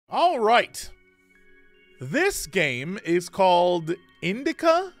All right. This game is called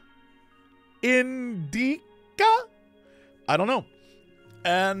Indika? Indika? I don't know.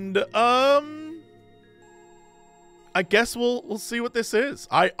 And I guess we'll see what this is.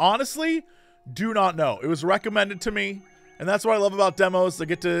 I honestly do not know. It was recommended to me, and that's what I love about demos. I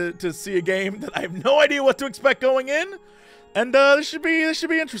get to see a game that I have no idea what to expect going in, and this should be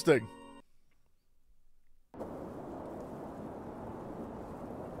interesting.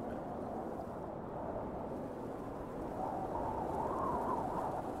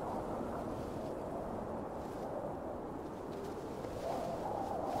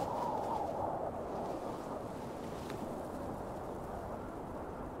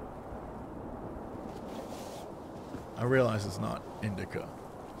 I realize it's not Indika.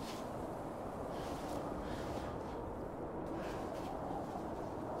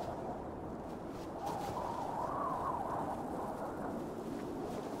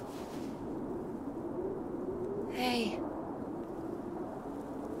 Hey.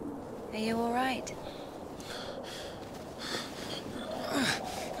 Are you all right?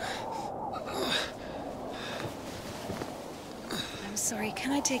 I'm sorry,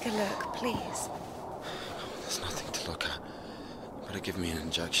 can I take a look, please? There's nothing to look at. Better give me an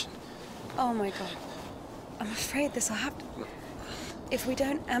injection. Oh my god. I'm afraid this'll have to... If we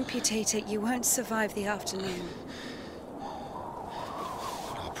don't amputate it, you won't survive the afternoon.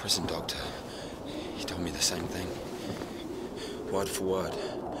 Our prison doctor, he told me the same thing. Word for word.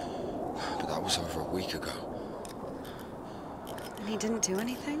 But that was over a week ago. And he didn't do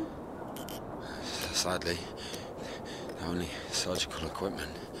anything? Sadly, the only surgical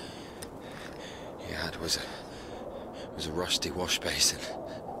equipment he had was a rusty wash basin.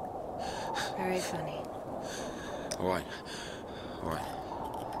 Very funny. All right.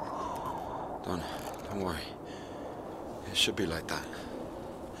 Don't worry. It should be like that.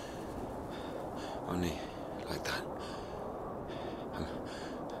 Only like that.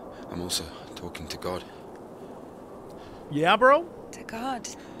 I'm also talking to God. Yeah, bro? To God.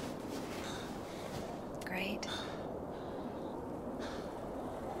 Great.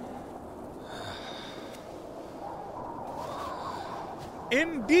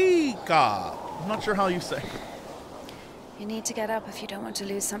 Indika. I'm not sure how you say. You need to get up if you don't want to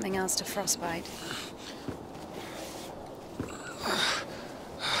lose something else to frostbite.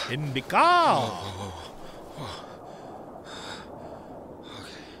 Indika.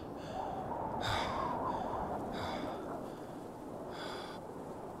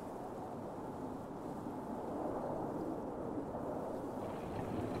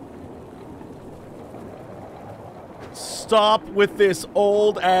 Stop with this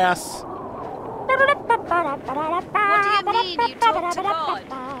old ass. What do you mean you talk to God?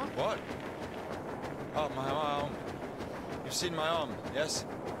 What? Oh, my arm. You've seen my arm, yes?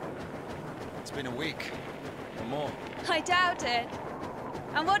 It's been a week or more. I doubt it.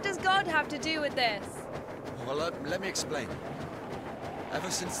 And what does God have to do with this? Well, let me explain. Ever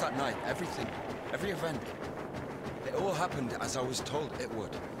since that night, everything, every event, it all happened as I was told it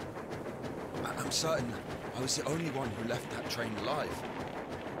would. I'm certain I was the only one who left that train alive.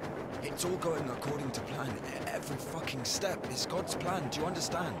 It's all going according to plan. Every fucking step is God's plan. Do you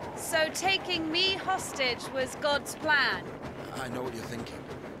understand? So taking me hostage was God's plan? I know what you're thinking.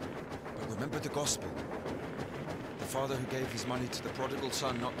 But remember the gospel. The father who gave his money to the prodigal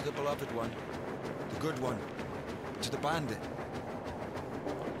son, not to the beloved one, the good one, but to the bandit.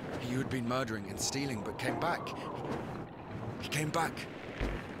 He who had been murdering and stealing but came back. He came back.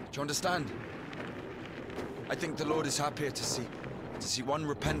 Do you understand? I think the Lord is happier to see one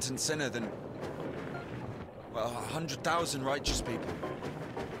repentant sinner than, well, 100,000 righteous people.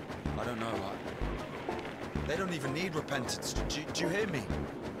 I don't know. They don't even need repentance. Do you hear me?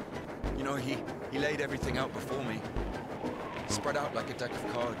 You know, he laid everything out before me. Spread out like a deck of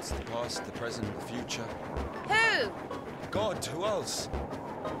cards. The past, the present, the future. Who? God, who else?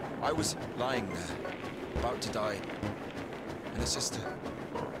 I was lying there, about to die. And a sister,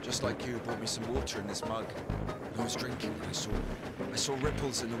 just like you, brought me some water in this mug. And I was drinking, and I saw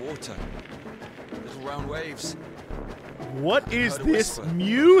ripples in the water. Little round waves. What is this whisper.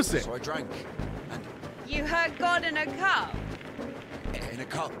 music? So I drank. And You heard God in a cup? in a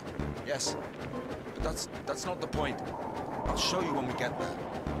cup, yes. But that's not the point. I'll show you when we get there.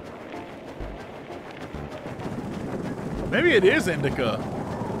 Maybe it is Indika.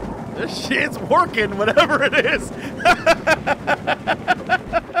 This shit's working, whatever it is.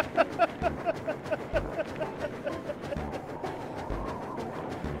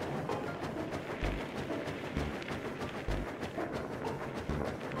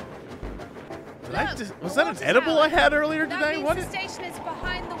 Was that an edible I had earlier today? That means What the is... station is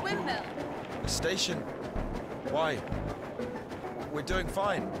behind the Station? Why? We're doing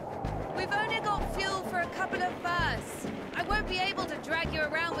fine. We've only got fuel for a couple of bursts. I won't be able to drag you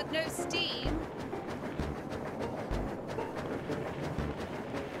around with no steam.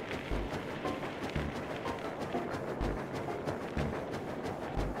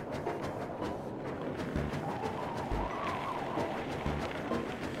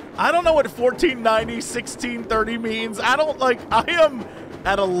 I don't know what 1490, 1630 means. I am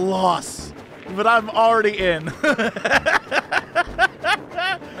at a loss, but I'm already in.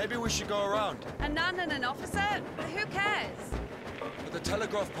 Maybe we should go around. A nun and an officer? Who cares? But the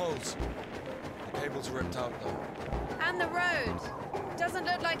telegraph poles. The cable's ripped out, though. And the road. Doesn't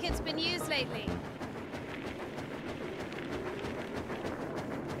look like it's been used lately.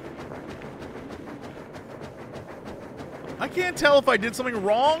 I can't tell if I did something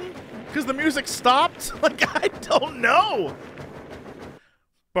wrong because the music stopped. Like, I don't know.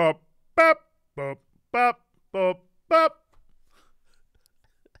 Bop, bop, bop, bop, bop, bop.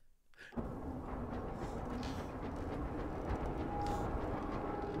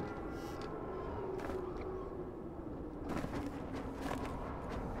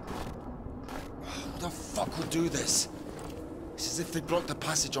 Who the fuck would do this? It's as if they blocked the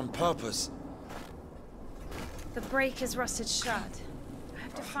passage on purpose. The brake is rusted shut. I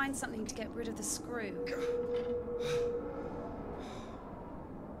have to find something to get rid of the screw.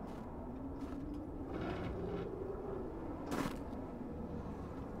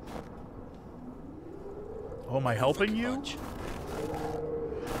 Oh, am I helping you?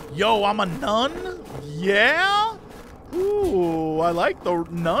 Yo, I'm a nun? Yeah? Ooh, I like the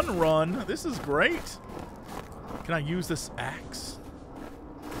nun run. This is great. Can I use this axe?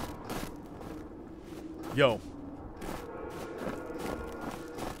 Yo.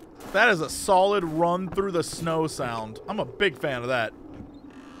 That is a solid run through the snow sound. I'm a big fan of that.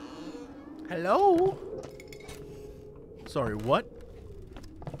 Hello? Sorry, what?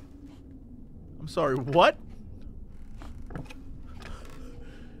 I'm sorry, what?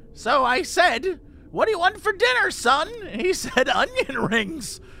 So I said, what do you want for dinner, son? And he said onion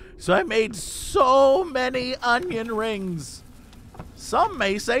rings. So I made so many onion rings. Some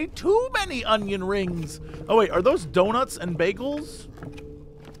may say too many onion rings. Oh wait, are those donuts and bagels?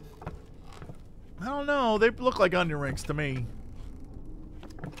 I don't know. They look like onion rings to me.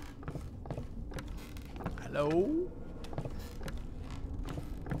 Hello?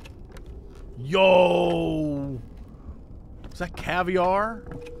 Yo! Is that caviar?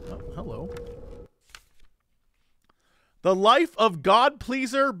 Oh, hello. The Life of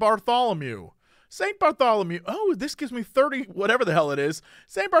God-Pleaser Bartholomew. Saint Bartholomew, oh, this gives me 30, whatever the hell it is.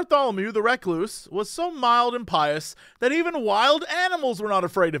 Saint Bartholomew, the recluse, was so mild and pious that even wild animals were not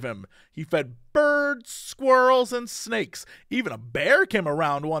afraid of him. He fed birds, squirrels, and snakes. Even a bear came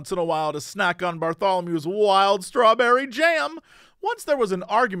around once in a while to snack on Bartholomew's wild strawberry jam. Once there was an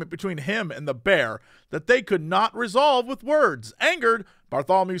argument between him and the bear that they could not resolve with words. Angered,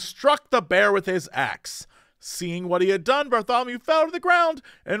 Bartholomew struck the bear with his axe. Seeing what he had done, Bartholomew fell to the ground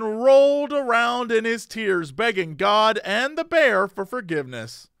and rolled around in his tears, begging God and the bear for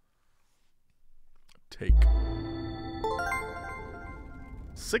forgiveness. Take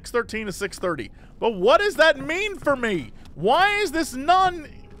 613 to 630. But what does that mean for me? Why is this nun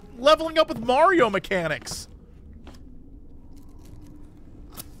leveling up with Mario mechanics?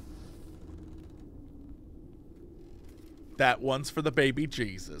 That one's for the baby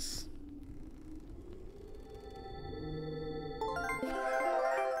Jesus.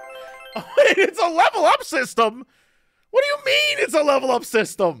 Oh, wait, it's a level up system? What do you mean it's a level up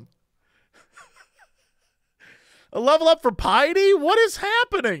system? A level up for piety? What is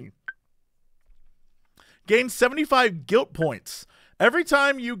happening? Gain 75 guilt points. Every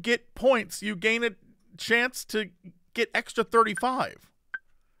time you get points, you gain a chance to get extra 35.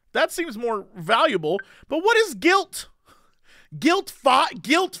 That seems more valuable. But what is guilt? Guilt 5?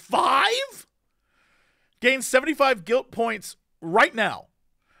 Guilt 5? Gain 75 guilt points right now.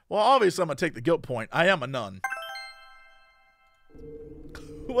 Well, obviously I'm going to take the guilt point. I am a nun.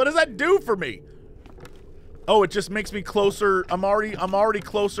 What does that do for me? Oh, it just makes me closer. I'm already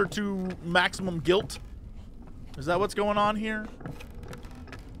closer to maximum guilt. Is that what's going on here?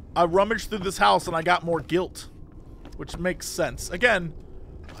 I rummaged through this house and I got more guilt, which makes sense. Again,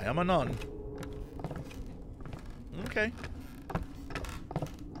 I am a nun. Okay.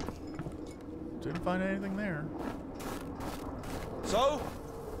 Didn't find anything there. So?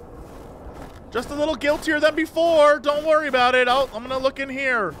 Just a little guiltier than before. Don't worry about it. I'm going to look in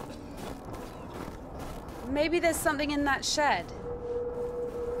here. Maybe there's something in that shed.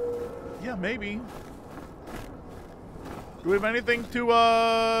 Yeah, maybe. Do we have anything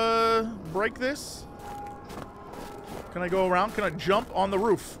to, break this? Can I go around? Can I jump on the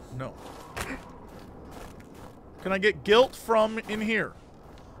roof? No. Can I get guilt from in here?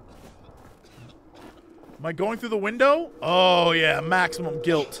 Am I going through the window? Oh, yeah, maximum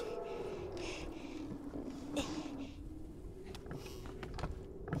guilt.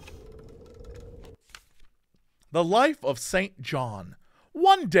 The life of Saint John.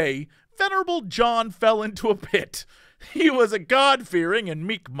 One day, Venerable John fell into a pit. He was a God-fearing and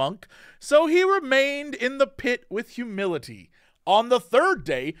meek monk, so he remained in the pit with humility. On the third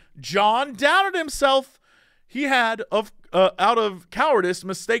day, John doubted himself. He had, out of cowardice,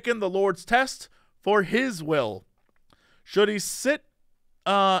 mistaken the Lord's test for his will. Should he sit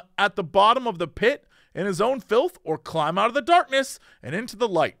at the bottom of the pit in his own filth, or climb out of the darkness and into the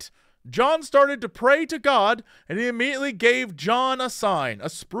light? John started to pray to God, and he immediately gave John a sign.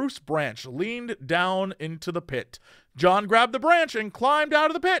 A spruce branch leaned down into the pit. John grabbed the branch and climbed out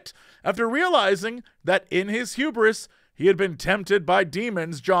of the pit. After realizing that in his hubris he had been tempted by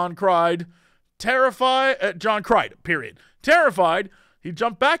demons, John cried. Terrified, he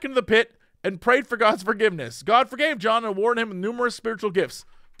jumped back into the pit and prayed for God's forgiveness. God forgave John and awarded him numerous spiritual gifts.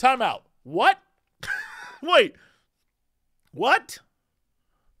 Time out. What? Wait. What?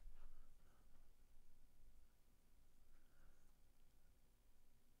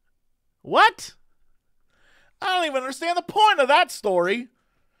 What? I don't even understand the point of that story.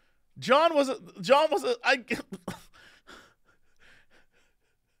 John was a,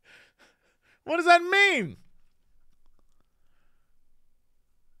 what does that mean?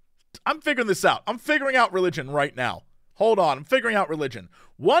 I'm figuring this out. I'm figuring out religion right now. Hold on. I'm figuring out religion.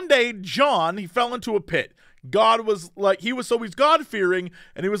 One day, John, he fell into a pit. God was like, he's God-fearing,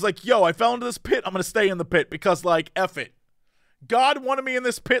 and he was like, yo, I fell into this pit. I'm going to stay in the pit because, like, F it. God wanted me in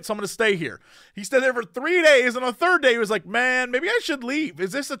this pit, so I'm going to stay here. He stayed there for 3 days, and on the third day, he was like, man, maybe I should leave.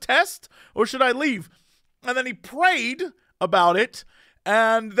 Is this a test, or should I leave? And then he prayed about it,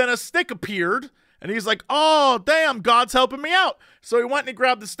 and then a stick appeared, and he's like, oh, damn, God's helping me out. So he went and he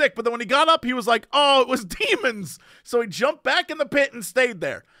grabbed the stick, but then when he got up, he was like, oh, it was demons. So he jumped back in the pit and stayed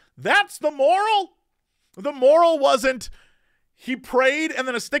there. That's the moral? The moral wasn't he prayed, and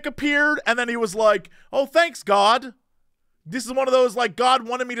then a stick appeared, and then he was like, oh, thanks, God. This is one of those, like, God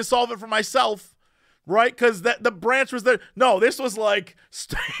wanted me to solve it for myself, right? Because the branch was there. No, this was like,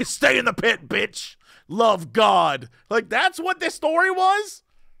 stay in the pit, bitch. Love God. Like, that's what this story was?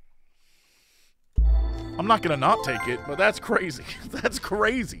 I'm not going to not take it, but that's crazy. That's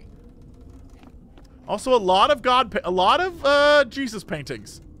crazy. Also, a lot of Jesus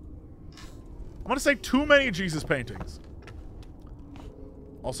paintings. I'm going to say too many Jesus paintings.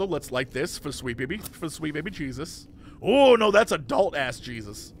 Also, let's light this for sweet baby Jesus. Oh, no, that's adult-ass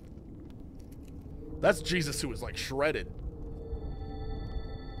Jesus. That's Jesus who was, like, shredded.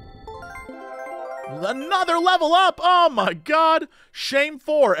 Another level up! Oh, my God! Shame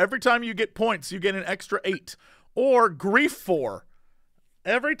 4. Every time you get points, you get an extra 8. Or Grief 4.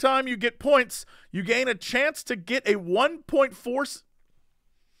 Every time you get points, you gain a chance to get a 1.4...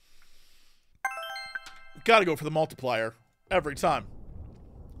 Gotta go for the multiplier. Every time.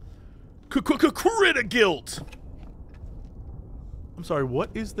 Critter guilt! I'm sorry, what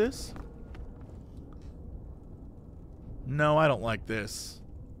is this? No, I don't like this.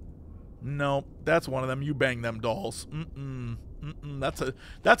 No, that's one of them. You bang them dolls.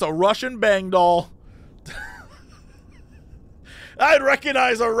 That's a Russian bang doll. I'd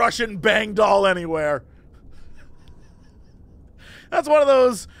recognize a Russian bang doll anywhere. That's one of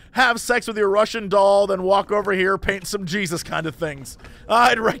those have sex with your Russian doll, then walk over here, paint some Jesus kind of things.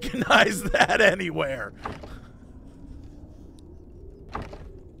 I'd recognize that anywhere.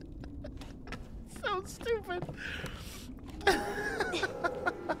 So stupid.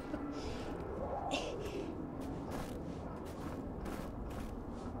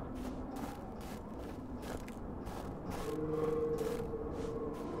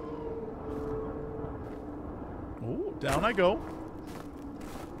 Ooh, down I go.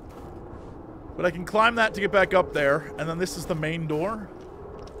 But I can climb that to get back up there, and then this is the main door.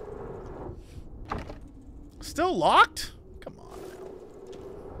 Still locked? Come on now.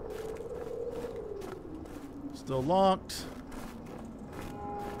 Still locked.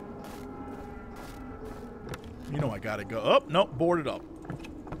 You know I gotta go. Oh, nope, boarded up.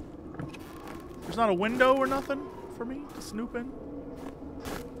 There's not a window or nothing for me to snoop in.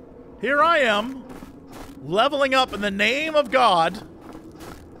 Here I am, leveling up in the name of God,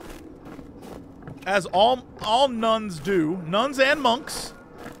 as all nuns do. Nuns and monks.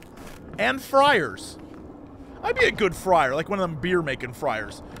 And friars. I'd be a good friar, like one of them beer-making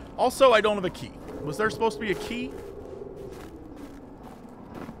friars. Also, I don't have a key. Was there supposed to be a key?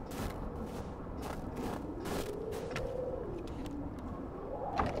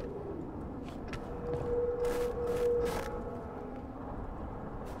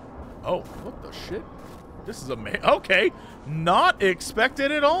 shit. This is amazing. Okay. Not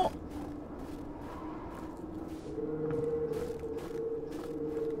expected at all.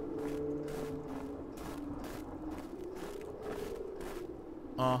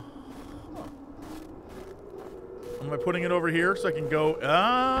 Am I putting it over here so I can go?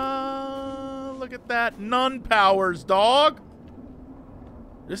 Look at that. Nun powers, dog.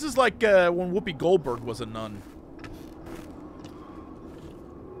 This is like when Whoopi Goldberg was a nun.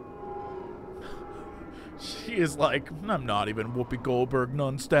 She is like, I'm not even Whoopi Goldberg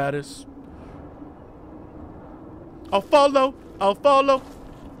nun status. I'll follow. I'll follow.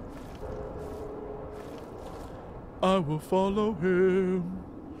 I will follow him.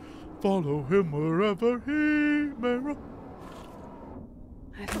 Follow him wherever he may roam.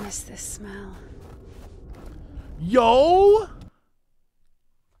 I've missed this smell. Yo!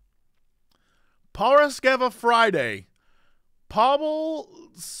 Paraskeva Friday. Pavel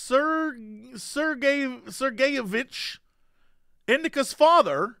Sergeyevich, Indika's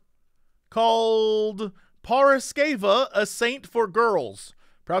father, called Paraskeva a saint for girls.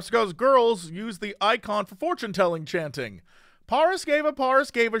 Perhaps because girls use the icon for fortune-telling chanting. Paraskeva,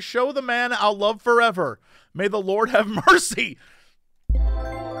 Paraskeva, show the man I'll love forever. May the Lord have mercy.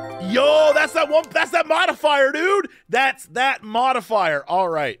 Yo, that's that modifier, dude. That's that modifier. All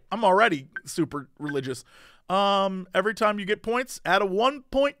right. I'm already super religious. Every time you get points, add a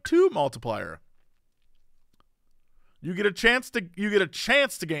 1.2 multiplier. You get a chance to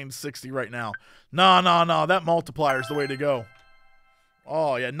gain 60 right now. No. That multiplier is the way to go.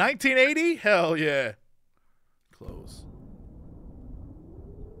 Oh, yeah. 1980? Hell yeah. Close.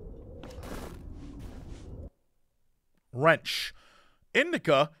 Wrench.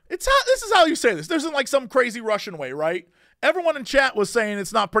 Indika. This is how you say this. There isn't like some crazy Russian way, right? Everyone in chat was saying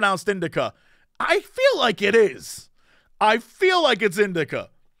it's not pronounced Indika. I feel like it is. I feel like it's Indika.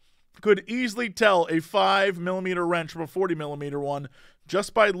 Could easily tell a 5mm wrench from a 40mm one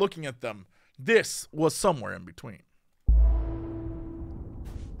just by looking at them. This was somewhere in between.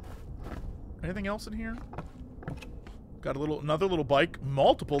 Anything else in here? Got another little bike.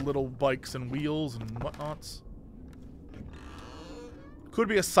 Multiple little bikes and wheels and whatnots. Could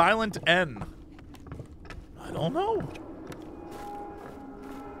be a silent N. I don't know.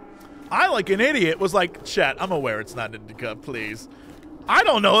 I, like an idiot, was like, chat, I'm aware it's not Indika, please. I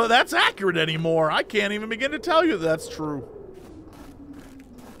don't know that that's accurate anymore. I can't even begin to tell you that's true.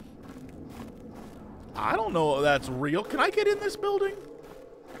 I don't know if that's real. Can I get in this building?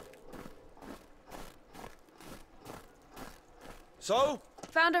 So?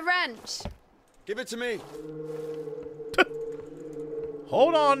 Found a wrench. Give it to me.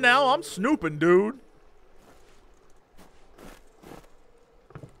 Hold on now. I'm snooping, dude.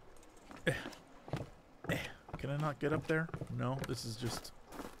 Can I not get up there? No, this is just...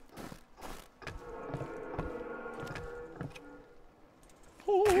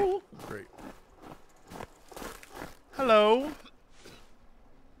 Oh, great. Hello.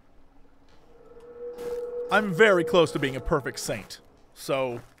 I'm very close to being a perfect saint,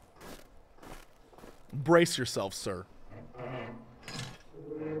 so brace yourself, sir.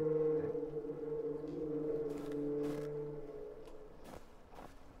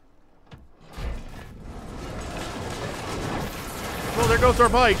 Well, there goes our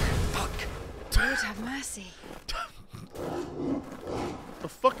bike. Fuck. Lord have mercy. The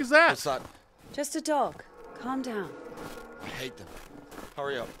fuck is that? What's that? Just a dog. Calm down. I hate them.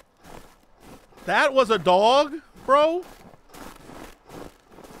 Hurry up. That was a dog, bro?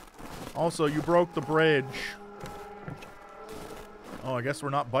 Also, you broke the bridge. Oh, I guess we're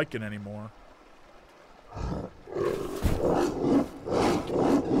not biking anymore.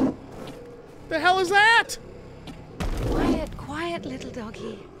 The hell is that? Quiet, quiet, little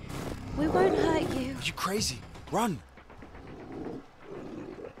doggy. We won't hurt you. Are you crazy? Run.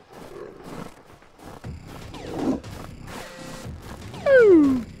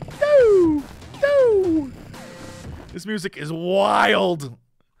 Ooh, ooh, ooh. This music is wild.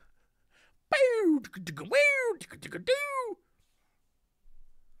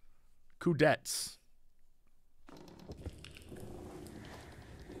 Coudettes.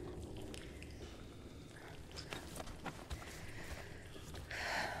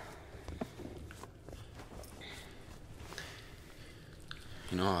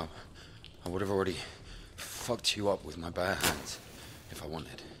 You know, I would have already fucked you up with my bare hands if I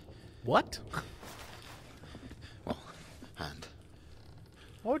wanted. What? Well, hand.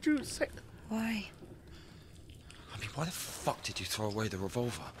 What would you say? Why? I mean, why the fuck did you throw away the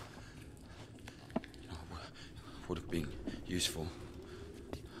revolver? You know, it would have been useful.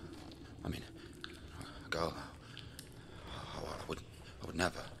 I mean, a girl. I would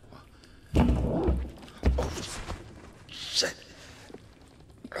never.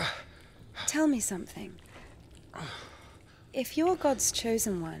 Tell me something. If you're God's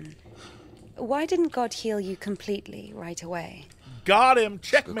chosen one, why didn't God heal you completely right away? Got him.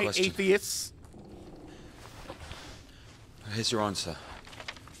 Checkmate, atheists. Here's your answer.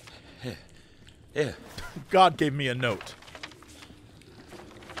 Here. God gave me a note.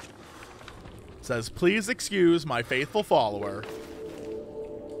 It says, please excuse my faithful follower.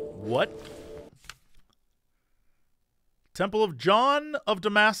 What? Temple of John of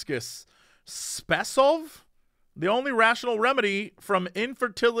Damascus. Spasov? The only rational remedy from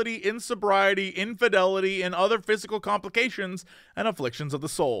infertility, insobriety, infidelity, and other physical complications and afflictions of the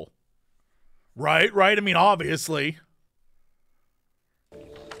soul. Right? I mean, obviously.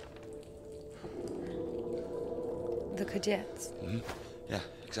 The Kudets. Mm-hmm. Yeah,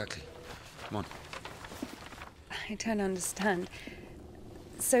 exactly. Come on. I don't understand.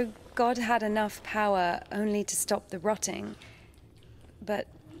 So God had enough power only to stop the rotting, but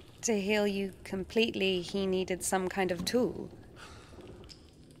to heal you completely, he needed some kind of tool.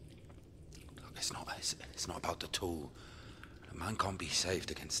 Look, it's not about the tool. A man can't be saved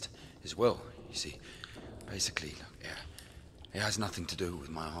against his will, you see. Basically, look, it has nothing to do with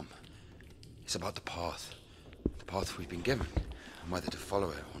my arm. It's about the path. The path we've been given, and whether to follow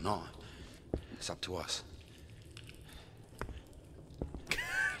it or not, it's up to us.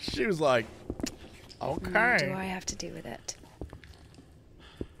 She was like, okay. What do I have to do with it?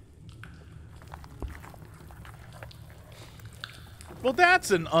 Well, that's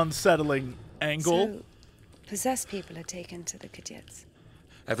an unsettling angle. So, possessed people are taken to the Kudets.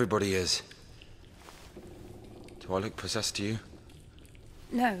 Everybody is. Do I look possessed to you?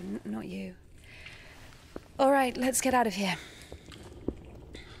 No, not you. All right, let's get out of here.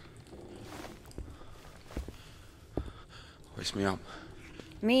 Hoist me up.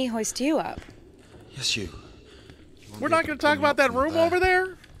 Me hoist you up? Yes, you. We're not going to talk about that room over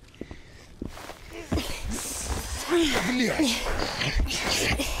there?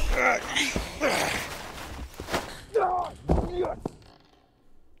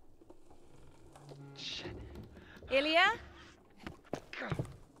 Ilya?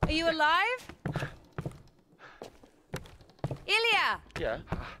 Are you alive? Ilya! Yeah.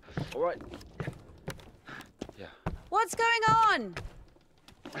 All right. Yeah. What's going on?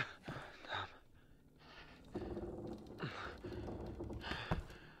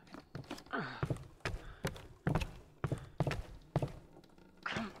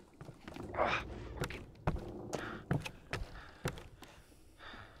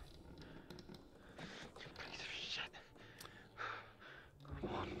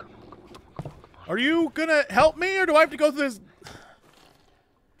 Are you gonna help me, or do I have to go through this?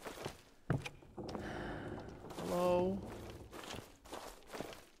 Hello?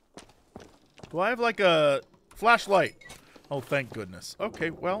 Do I have like a flashlight? Oh, thank goodness.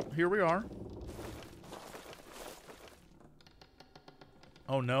 Okay, well, here we are.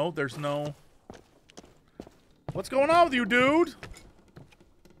 Oh no, there's no... What's going on with you, dude?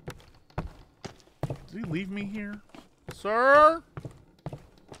 Did he leave me here? Sir?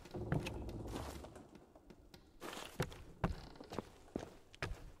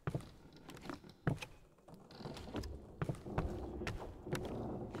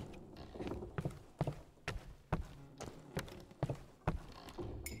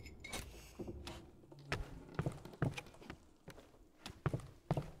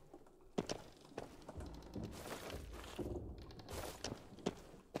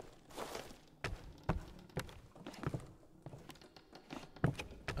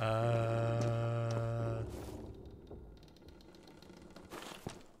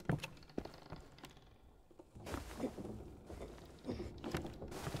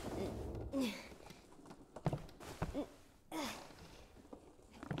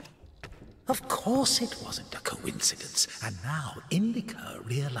 Of course it wasn't a coincidence, and now Indika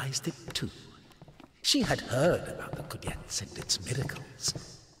realized it too. She had heard about the Kudets and its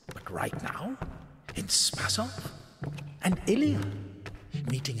miracles, but right now, in Spasov and Ilya,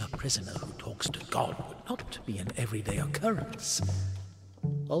 meeting a prisoner who talks to God would not be an everyday occurrence.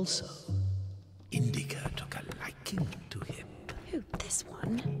 Also, Indika took a liking to him. Who, this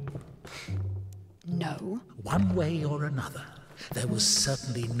one? No. One way or another, there was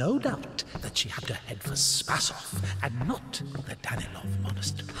certainly no doubt that she had to head for Spasov and not the Danilov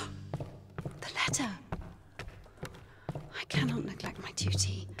monastery. The letter. I cannot neglect my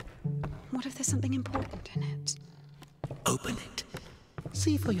duty. What if there's something important in it? Open it.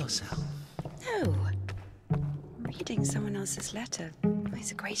 See for yourself. No. Reading someone else's letter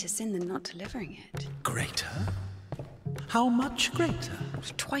is a greater sin than not delivering it. Greater? How much greater?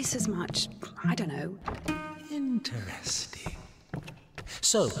 Twice as much. I don't know. Interesting.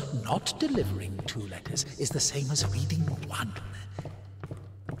 So, not delivering 2 letters is the same as reading 1.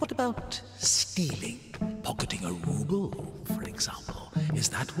 What about stealing? Pocketing a ruble, for example. Is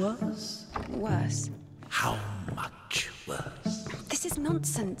that worse? Worse. How much worse? This is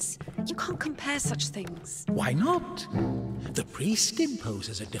nonsense. You can't compare such things. Why not? The priest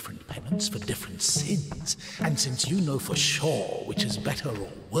imposes a different penance for different sins, and since you know for sure which is better or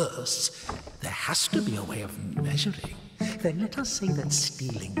worse, there has to be a way of measuring. Then let us say that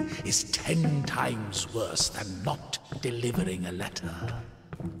stealing is 10 times worse than not delivering a letter.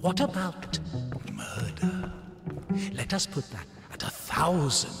 What about murder? Let us put that at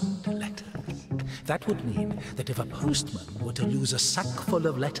 1,000 letters. That would mean that if a postman were to lose a sack full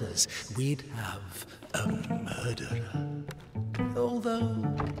of letters, we'd have a murderer. Although,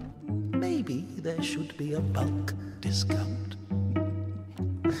 maybe there should be a bulk discount.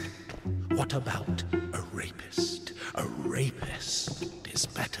 What about a rapist? A rapist is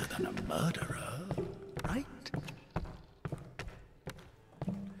better than a murderer, right?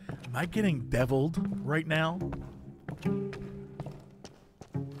 Am I getting deviled right now?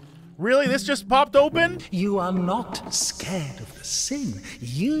 Really? This just popped open? You are not scared of the sin.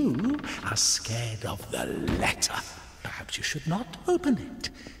 You are scared of the letter. Perhaps you should not open it.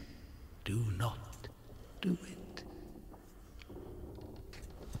 Do not do it.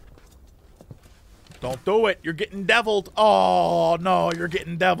 Don't do it. You're getting deviled. Oh, no, you're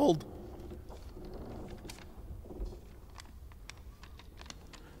getting deviled.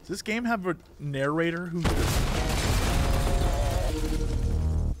 Does this game have a narrator who's... You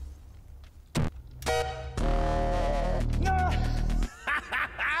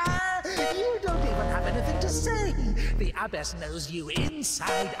don't even have anything to say. The abbess knows you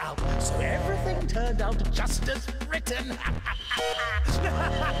inside out, so everything turned out just as written.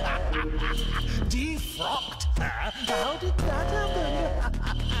 Defrocked her? How did that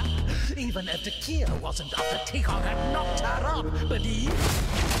happen? Even Evdokia wasn't up to Tikon had knocked her up, but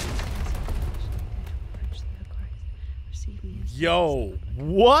Yo,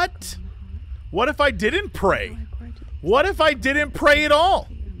 what? What if I didn't pray? What if I didn't pray at all?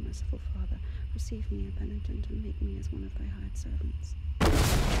 Merciful Father, receive me a penitent and make me as one of thy hired servants.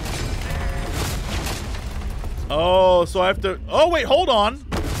 Oh, so I have to... Oh, wait, hold on.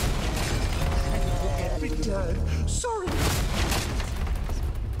 Sorry.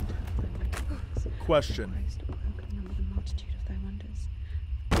 Question.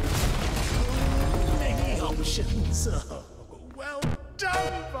 Many options. Oh, well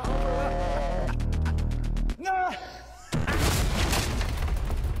done, Barbara. No.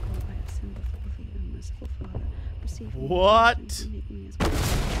 What?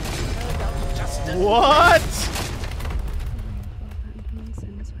 What?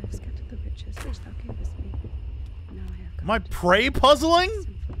 Am I prey puzzling?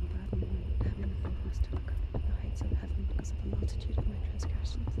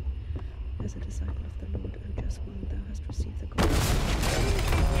 As a disciple of the Lord, O just one, thou hast received the gospel.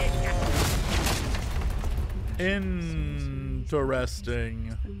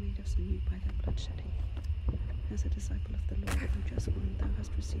 Interesting. Made us anew by their bloodshedding. As a disciple of the Lord, O just one, thou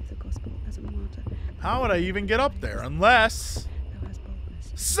hast received the gospel as a martyr. How would I even get up there unless... Thou hast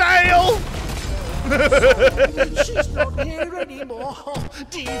boldness. Sail! She's not here anymore.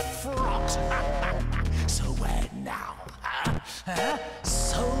 Defrocked. So where now? Huh?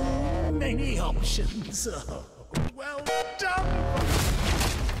 So many options. Oh, well done.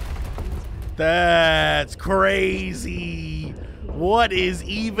 That's crazy. What is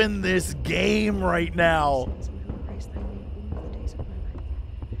even this game right now?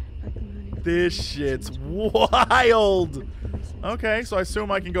 This shit's wild. Okay, so I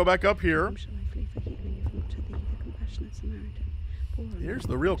assume I can go back up here. Here's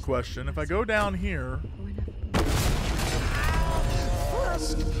the real question. If I go down here...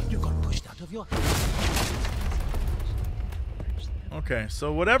 First, you got pushed out of your head. Okay,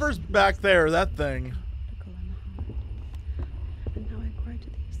 so whatever's back there, that thing. And now I cry to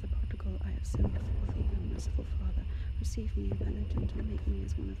thee as the prodigal, I have sinned before thee, O merciful Father. Receive me a penitent and make me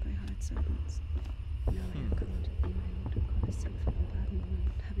as one of thy hired servants. Now I have come unto thee, my Lord, and God is sinful and bad and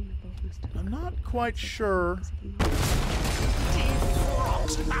woman, having the boldness to I'm not quite sure.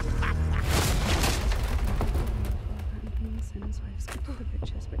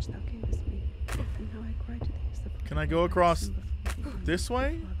 Can I go across this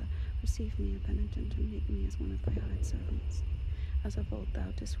way? Receive me a penitent and make me as one of thy hired servants. As of old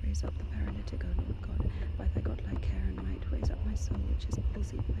thou didst raise up the paralytic, O Lord God, by thy godlike care and might raise up my soul, which is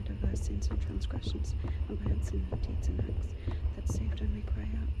palsied by diverse sins and transgressions, and by unsinful deeds and acts, that saved I may cry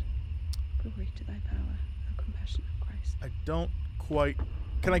out. Glory to thy power, O compassion of Christ. I don't quite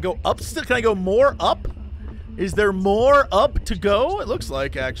Can I go up still? Can I go more up? Is there more up to go? It looks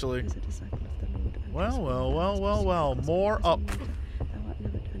like, actually. Well, well, well, well, well. More up. Thou art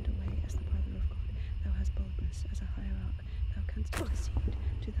never turned away as the brother of God. Thou hast boldness as a hierarch. Thou canst intercede.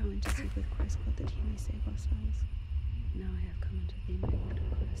 Do thou intercede with Christ God that he may save our souls. Now I have come unto thee, my Lord, and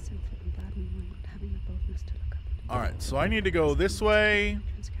God is sinful and bad, and one not having the boldness to look up. Alright, so I need to go this way.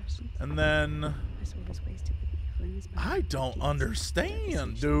 And then... My soul is wasted with evil in his mouth. I don't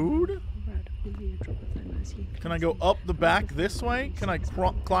understand, dude. Only a drop of thy mercy. Can I go up the back this way? Can I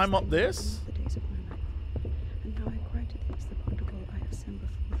climb up this? The days of my life. And now I cry to thee as the prodigal. I have sinned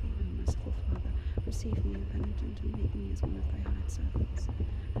before thee, O merciful Father. Receive me, a penitent, and make me as one of thy hired servants.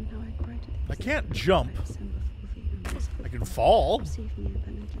 And now I cry to thee. I can't jump. I have sinned before thee, O merciful I can Father. fall. Receive me, a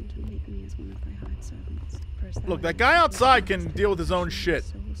penitent, and make me as one of thy hired servants. For as thou Look, that art guy outside can deal with his own shit.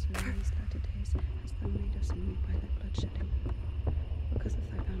 so also in these latter days hast thou made us anew by thy bloodshedding. Because of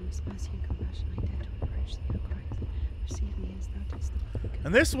thy boundless mercy and compassion, I dare to approach thee, O Christ. Receive me as thou didst the publican.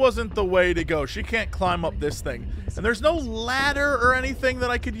 And this wasn't the way to go. She can't climb up this thing. And there's no ladder or anything that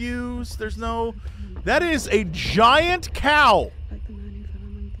I could use. There's no... That is a giant cow. Like the man who fell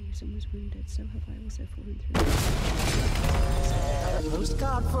among thieves and was wounded, so have I also fallen through. A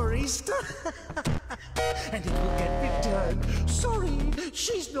postcard for Easter. And it will get returned. Sorry,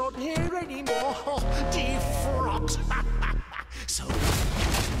 she's not here anymore. Defrocked. So,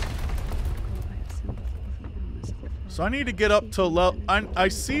 So I need to get up to level... I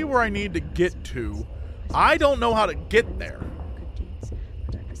see where I need to get to. I don't know how to get there. Good deeds,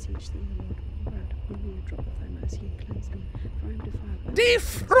 but I beseech thee, O Lord, pour out upon me a drop of thy mercy and cleanse me, for I am defiled by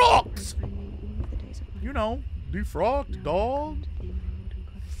Defrocked! thy name all of the days of my You life. know, defrocked, dog.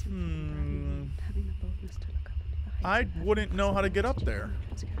 I wouldn't know how to get up there.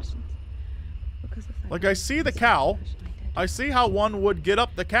 Like, I see the cow. I see how one would get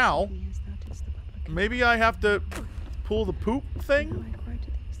up the cow. Maybe I have to pull the poop thing?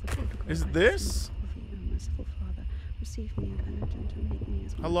 Is it this?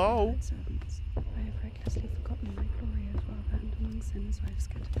 Hello? I have recklessly forgotten thy glory, O Father, and among sinners I have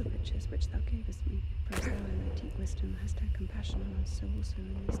scattered the riches which thou gavest me. For as thou in thy deep wisdom hast had compassion on us, so also in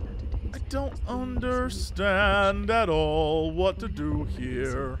these latter days. I don't understand at all what to do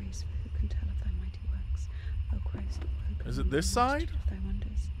here. Who can tell of thy mighty works? O Christ, who can Is it this side? of thy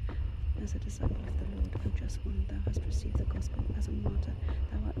wonders? As a disciple of the Lord, O just one, thou hast received the gospel as a martyr.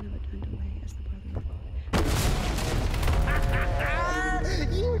 Thou art never turned away as the brother of God.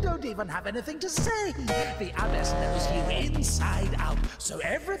 you don't even have anything to say. The abbess knows you inside out, so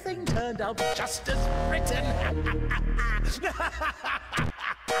everything turned out just as written.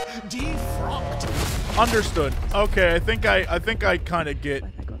 Defrocked. Understood. Okay, I think I kind of get.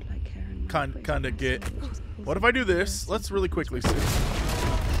 Kind of get. What if I do this? Let's really quickly see.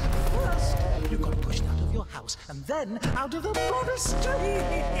 First, you got pushed out of your house, and then out of the monastery.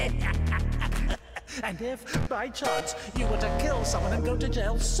 And if, by chance, you were to kill someone and go to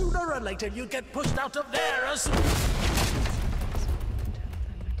jail, sooner or later you'd get pushed out of there as well.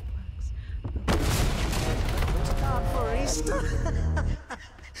 Postcard for Easter.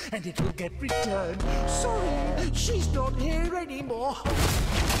 And it will get returned. Sorry, she's not here anymore.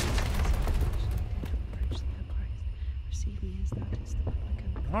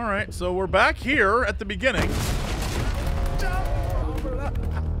 Alright, so we're back here at the beginning.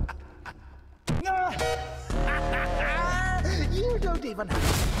 You don't even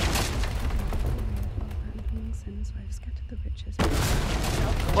have...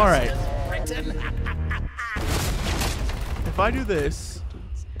 Alright. If I do this...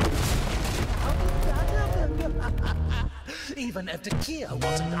 Even if the Kia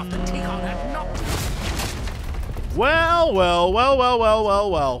wasn't enough to take on that knot. Well.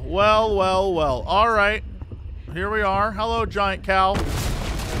 Alright. Here we are. Hello, giant cow.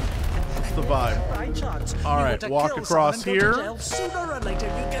 What's the vibe? Alright, walk across here. Sooner or later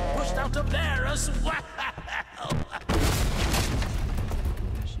you get pushed out of there as well.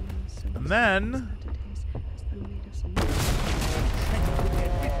 And then...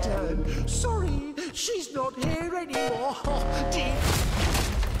 Sorry, she's not here anymore.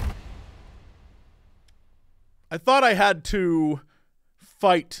 I thought I had to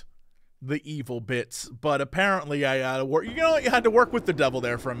fight the evil bits, but apparently I had to work. You know what? You had to work with the devil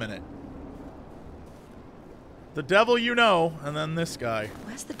there for a minute. The devil, you know, and then this guy.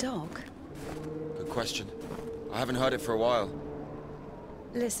 Where's the dog? Good question. I haven't heard it for a while.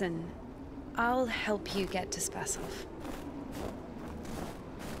 Listen, I'll help you get to Spasov.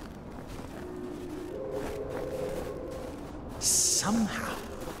 Somehow,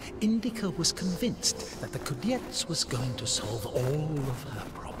 Indika was convinced that the Kudets was going to solve all of her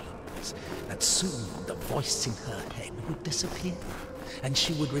problems, that soon the voice in her head would disappear, and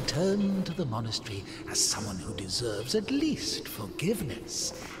she would return to the monastery as someone who deserves at least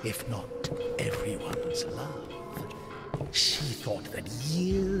forgiveness, if not everyone's love. She thought that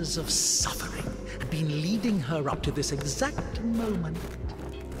years of suffering had been leading her up to this exact moment.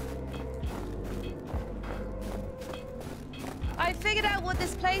 I figured out what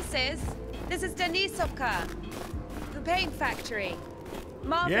this place is. This is Denisovka, the paint factory.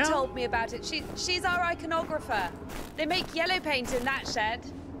 Martha told me about it. She's our iconographer. They make yellow paint in that shed.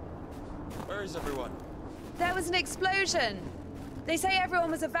 Where is everyone? There was an explosion. They say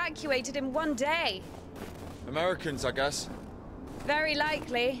everyone was evacuated in one day. Americans, I guess. Very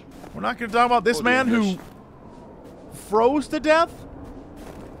likely. We're not going to talk about this man who froze to death?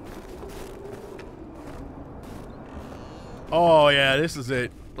 Oh, yeah, this is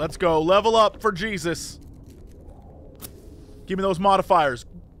it. Let's go. Level up for Jesus. Give me those modifiers.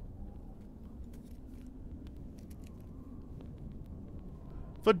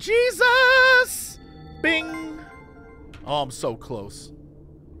 For Jesus! Bing! Oh, I'm so close.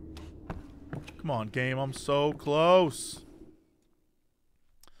 Come on, game. I'm so close.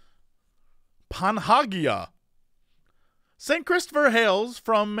 Panhagia. St. Christopher hails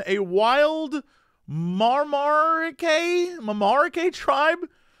from a wild Mamarike tribe.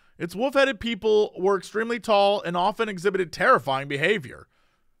 Its wolf-headed people were extremely tall and often exhibited terrifying behavior.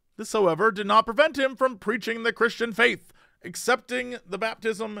 This, however, did not prevent him from preaching the Christian faith, accepting the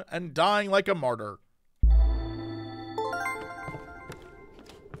baptism, and dying like a martyr.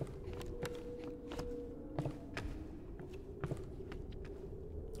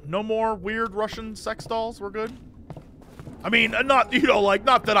 No more weird Russian sex dolls? We're good? I mean, not, you know, like,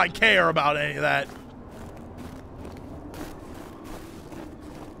 not that I care about any of that.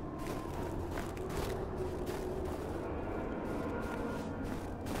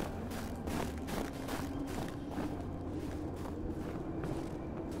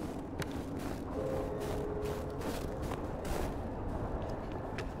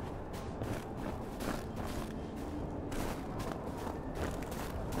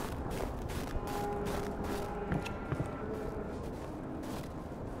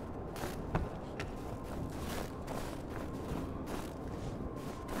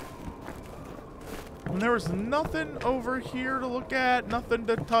 And there was nothing over here to look at, nothing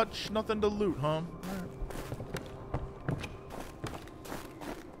to touch, nothing to loot, huh?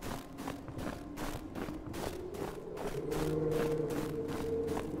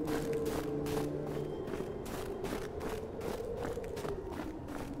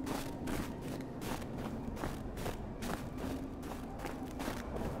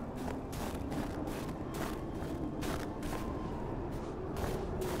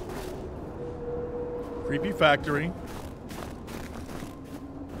 Creepy factory.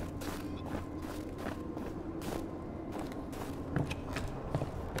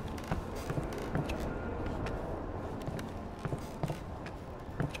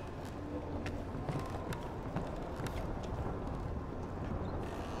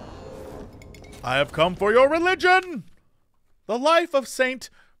 I have come for your religion! The life of Saint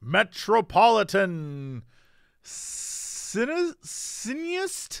Metropolitan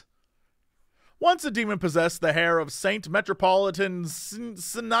Cineast? Once a demon possessed the hair of Saint Metropolitan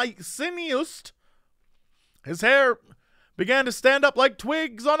Cineast. His hair began to stand up like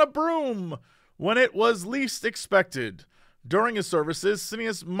twigs on a broom when it was least expected. During his services,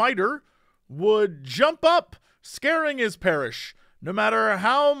 Cineast's mitre would jump up, scaring his parish. No matter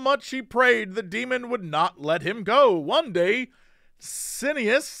how much he prayed, the demon would not let him go. One day,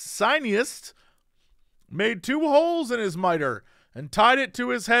 Cineast made 2 holes in his mitre and tied it to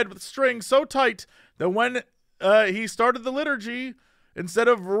his head with string so tight that when he started the liturgy, instead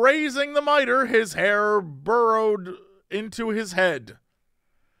of raising the mitre, his hair burrowed into his head.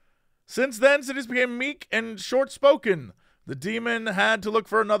 Since then, Cineast became meek and short-spoken. The demon had to look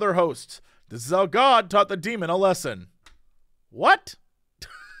for another host. This is how God taught the demon a lesson. What?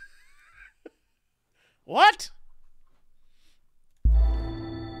 What?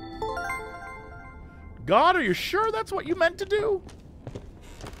 God, are you sure that's what you meant to do?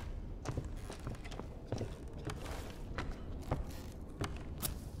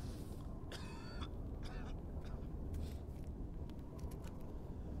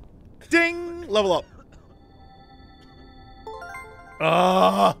 Ding! Level up.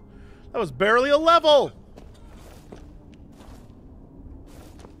 That was barely a level.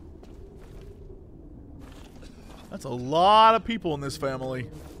 That's a lot of people in this family.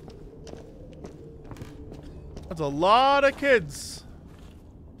 That's a lot of kids.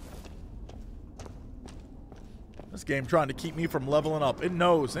 game trying to keep me from leveling up. It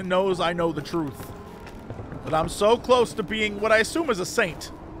knows I know the truth. But I'm so close to being what I assume is a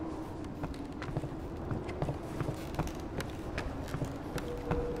saint.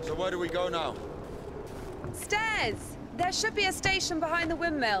 So where do we go now? Stairs! There should be a station behind the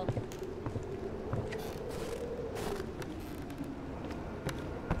windmill.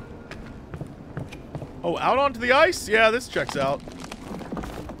 Oh, out onto the ice? Yeah, this checks out.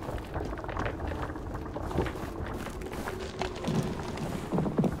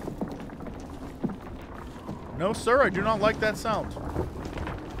 No, sir, I do not like that sound.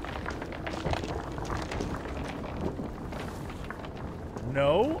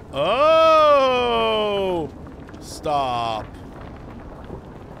 No. Oh! Stop.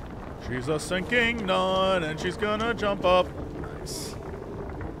 She's a sinking nun, and she's gonna jump up. Nice.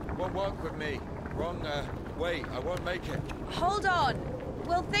 Won't work with me. Wrong, way. I won't make it. Hold on.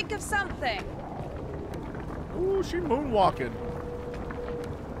 We'll think of something. Ooh, she moonwalking.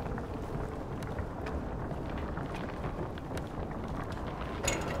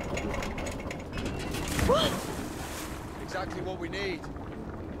 Exactly what we need.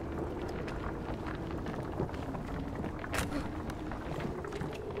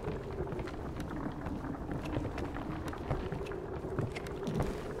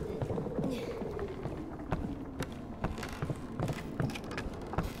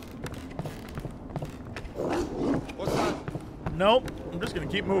 What's that? Nope. I'm just gonna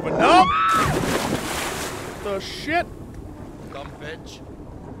keep moving. Nope! The shit? Dumb bitch.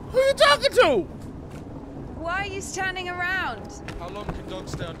 Who are you talking to? Why are you standing around? How long can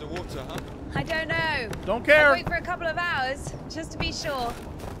dogs stay underwater, huh? I don't know. Don't care. I'll wait for a couple of hours, just to be sure.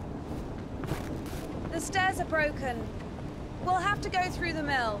 The stairs are broken. We'll have to go through the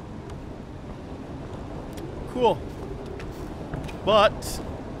mill. Cool. But...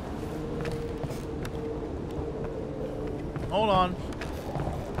 hold on.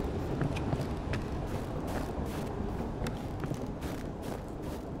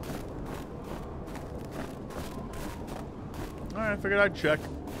 Alright, I figured I'd check.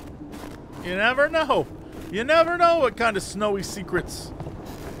 You never know. You never know what kind of snowy secrets.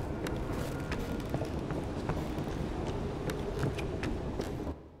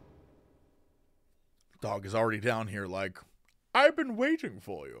 Dog is already down here like, I've been waiting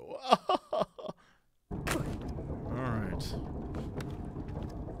for you. Alright.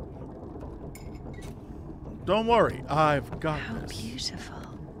 Don't worry, I've got How this. beautiful.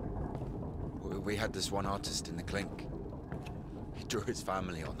 We had this one artist in the clink. He drew his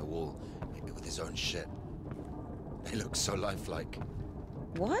family on the wall with his own shit. They look so lifelike.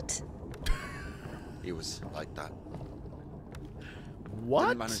 What? He was like that. What?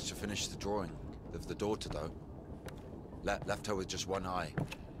 Didn't manage to finish the drawing of the daughter, though. Left her with just one eye.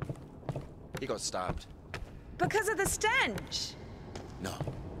 He got stabbed. Because of the stench. No.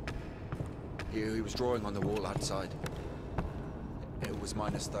 He was drawing on the wall outside. It was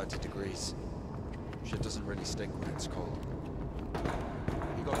minus 30 degrees. Shit doesn't really stink when it's cold.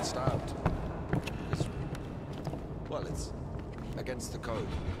 He got stabbed. Well, it's against the code.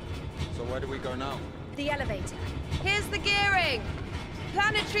 So where do we go now? The elevator. Here's the gearing.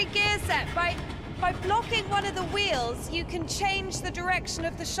 Planetary gear set. By blocking one of the wheels, you can change the direction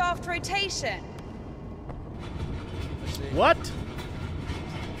of the shaft rotation. Let's see. What?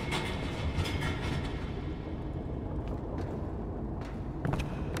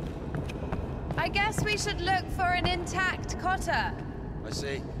 I guess we should look for an intact cotter. I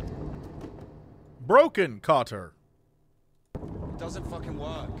see. Broken cotter. It doesn't fucking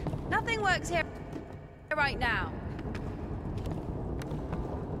work. Nothing works here right now.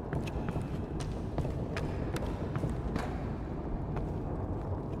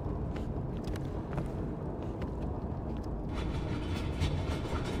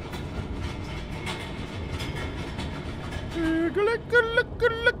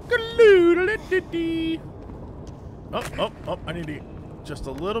 Oh, I need to get just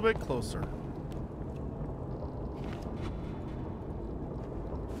a little bit closer.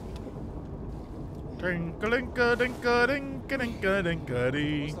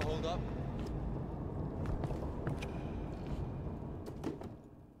 Dinka-dinka-dinka-dinka-dinka-dee. What's the hold up?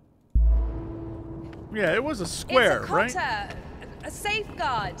 Yeah, it was a square, it's a right? cotter, a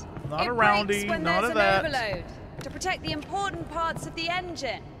safeguard. Not it a roundy, breaks when none there's of an that. overload to protect the important parts of the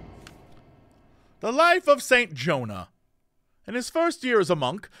engine. The life of Saint Jonah. In his first year as a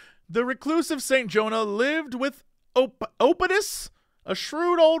monk, the reclusive Saint Jonah lived with Opidus, a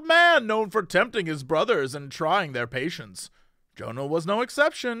shrewd old man known for tempting his brothers and trying their patience. Jonah was no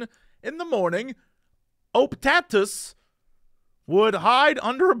exception. In the morning, Optatus would hide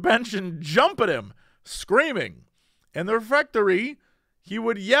under a bench and jump at him, screaming, In the refectory, he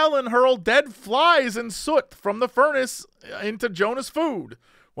would yell and hurl dead flies and soot from the furnace into Jonah's food.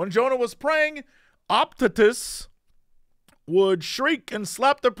 When Jonah was praying, Optatus would shriek and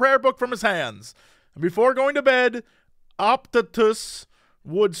slap the prayer book from his hands. And before going to bed, Optatus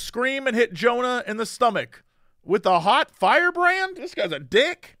would scream and hit Jonah in the stomach with a hot firebrand. This guy's a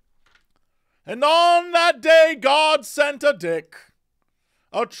dick. And on that day, God sent a dick,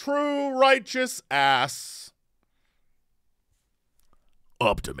 a true righteous ass.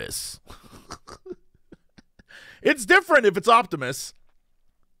 Optimus. It's different if it's Optimus.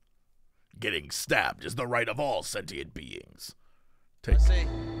 Getting stabbed is the right of all sentient beings.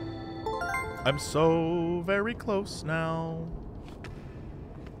 I'm so very close now.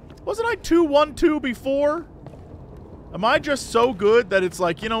 Wasn't I 2-1-2 before? Am I just so good that it's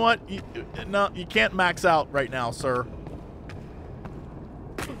like, you know what? No, you can't max out right now, sir.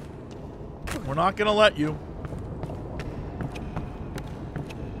 We're not gonna let you.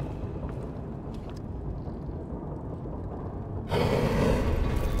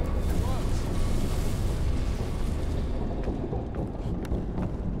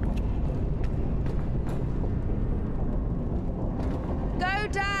 Go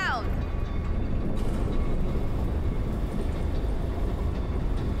down!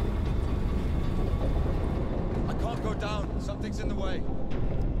 I can't go down. Something's in the way.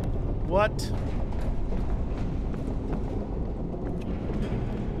 What?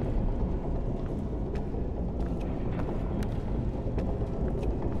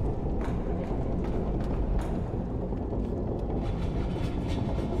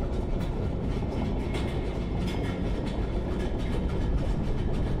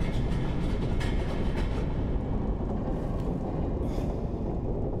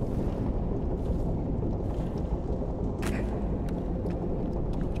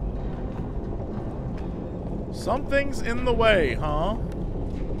 Something's in the way, huh?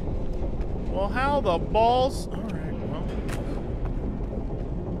 Well, how the balls... Alright, well...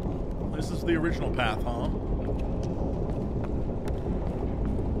 This is the original path, huh?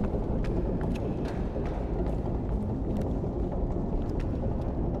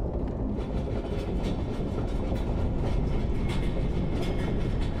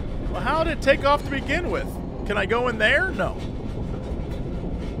 Well, how did it take off to begin with? Can I go in there? No.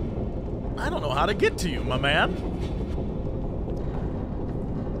 I don't know how to get to you, my man.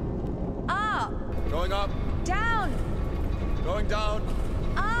 Up! Going up. Down! Going down.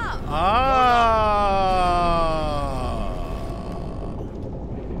 Up! Ah.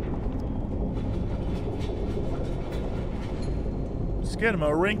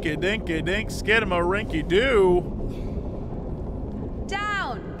 Skidama-rinky dinky dink, skidama-rinky doo.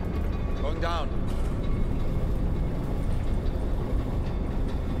 Down! Going down.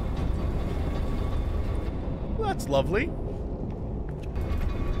 That's lovely.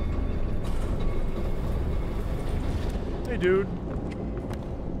 Hey, dude.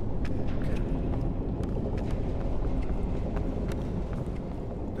 Okay.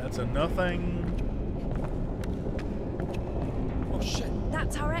 That's a nothing. Oh shit.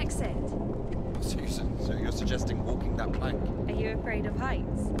 That's our exit. So you're suggesting walking that plank? Are you afraid of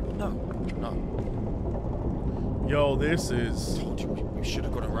heights? No. No. Yo, this is... Told you, we should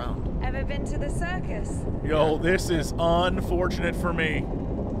have gone around. Ever been to the circus? Yo, this is unfortunate for me.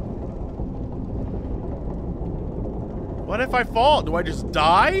 What if I fall? Do I just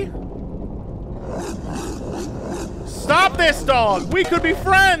die? Stop this, dog! We could be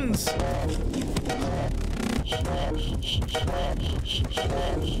friends!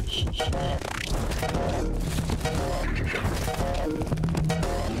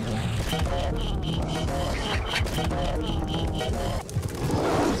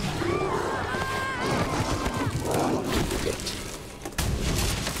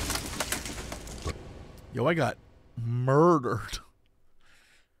 Yo, I got murdered.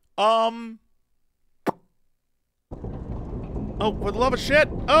 Oh, for the love of shit.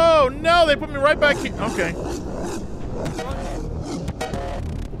 Oh, no, they put me right back here. Okay.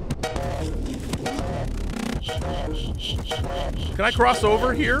 Can I cross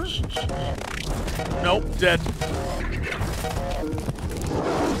over here? Nope, dead.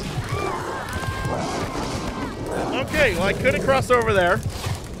 Okay, well, I couldn't cross over there.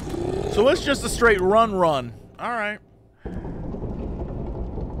 So it's just a straight run. All right.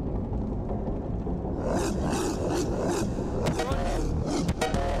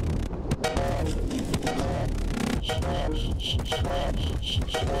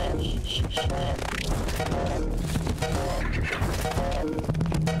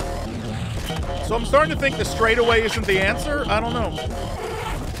 So I'm starting to think the straightaway isn't the answer. I don't know.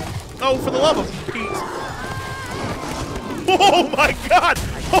 Oh, for the love of Pete. Oh my God!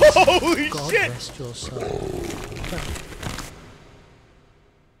 Holy God shit! rest your soul.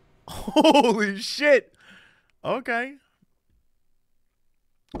 Holy shit! Okay.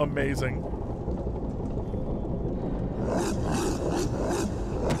 Amazing.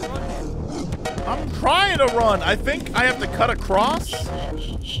 I'm trying to run. I think I have to cut across.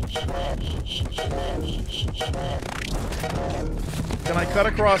 Can I cut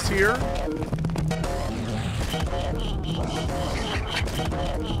across here?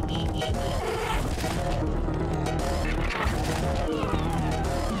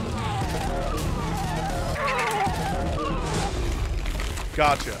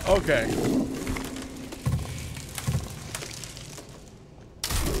 Gotcha. Okay.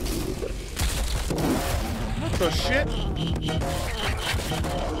 What the shit?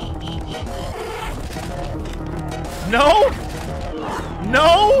 No?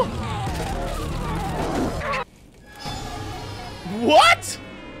 No? What?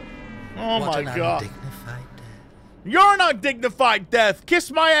 Oh What my an God. undignified death. You're an undignified death.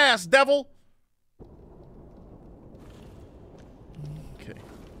 Kiss my ass, devil. Okay.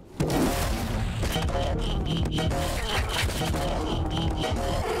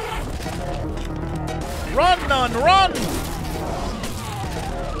 Run, nun, run!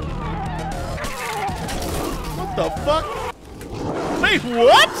 What the fuck? Wait,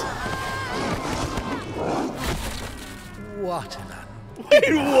 what? What an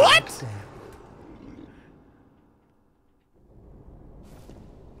Wait, what? death.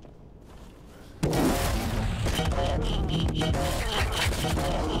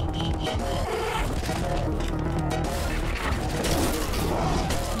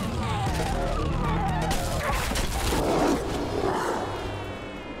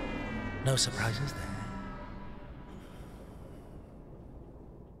 No surprises there.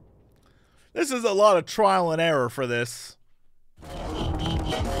 This is a lot of trial and error for this.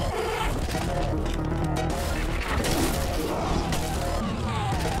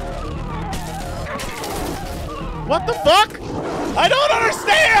 What the fuck? I don't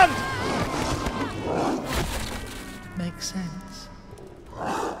understand! Makes sense.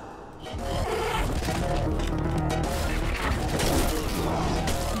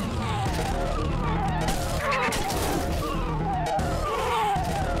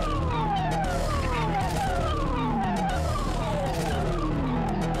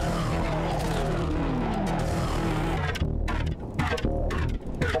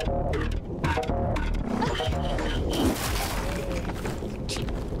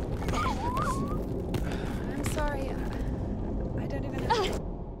 I'm sorry. I don't even know.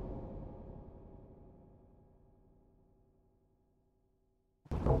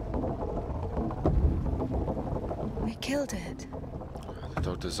 We killed it. The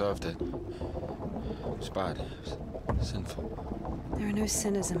dog deserved it. It was bad. It was sinful. There are no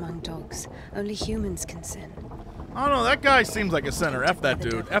sinners among dogs. Only humans can sin. I don't know, that guy seems like a sinner. F that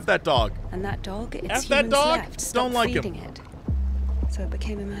dude. F that dog. And that dog, it's F that humans dog? left. Stop Don't like him. feeding it. So it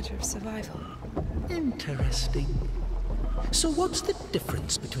became a matter of survival. Interesting. So what's the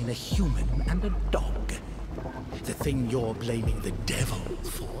difference between a human and a dog? The thing you're blaming the devil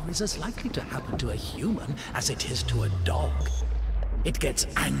for is as likely to happen to a human as it is to a dog. It gets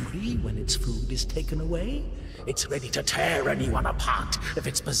angry when its food is taken away. It's ready to tear anyone apart if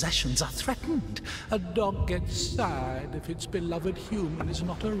its possessions are threatened. A dog gets sad if its beloved human is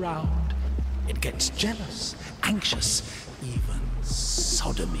not around. It gets jealous, anxious, even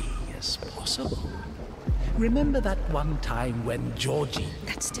sodomy is possible. Remember that one time when Georgie...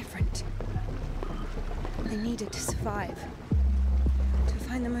 That's different. They need it to survive. To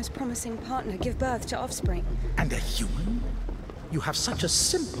find the most promising partner, give birth to offspring. And a human? You have such a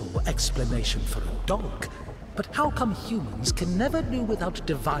simple explanation for a dog. But how come humans can never do without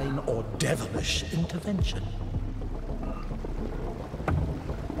divine or devilish intervention?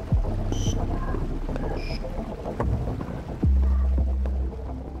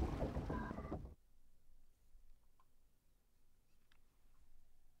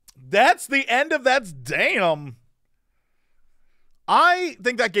 That's the end of that. Damn. I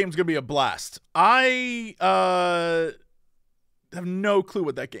think that game's gonna be a blast. I have no clue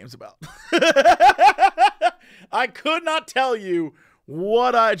what that game's about. I could not tell you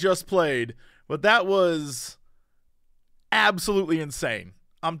what I just played, but that was absolutely insane.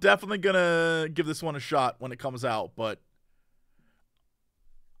 I'm definitely gonna give this one a shot when it comes out, but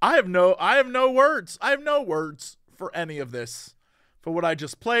I have no words. I have no words for any of this. For what I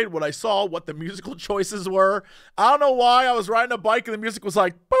just played, what I saw, what the musical choices were. I don't know why I was riding a bike and the music was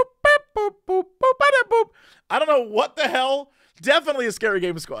like boop, boop, boop, boop, boop, boop, boop. I don't know what the hell Definitely a Scary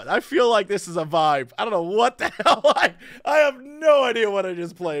Game Squad. I feel like this is a vibe. I don't know what the hell. I have no idea what I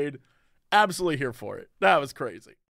just played. Absolutely here for it. That was crazy.